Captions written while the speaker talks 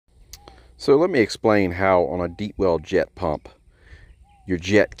So let me explain how on a deep well jet pump, your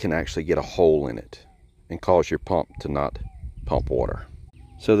jet can actually get a hole in it and cause your pump to not pump water.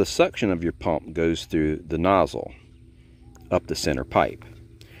 So the suction of your pump goes through the nozzle up the center pipe.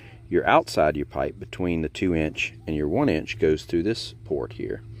 Your outside your pipe between the 2-inch and your 1-inch goes through this port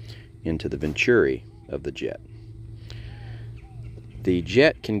here into the venturi of the jet. The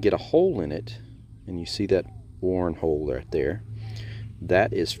jet can get a hole in it, and you see that worn hole right there.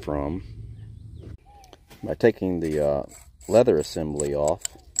 That is from, by taking the leather assembly off,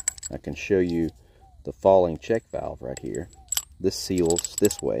 I can show you the falling check valve right here. This seals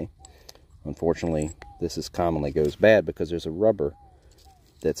this way. Unfortunately, this is commonly goes bad because there's a rubber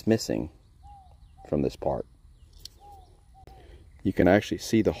that's missing from this part. You can actually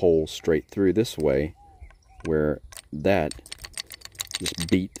see the hole straight through this way, where that just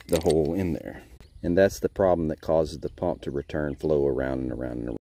beat the hole in there. And that's the problem that causes the pump to return flow around and around and around.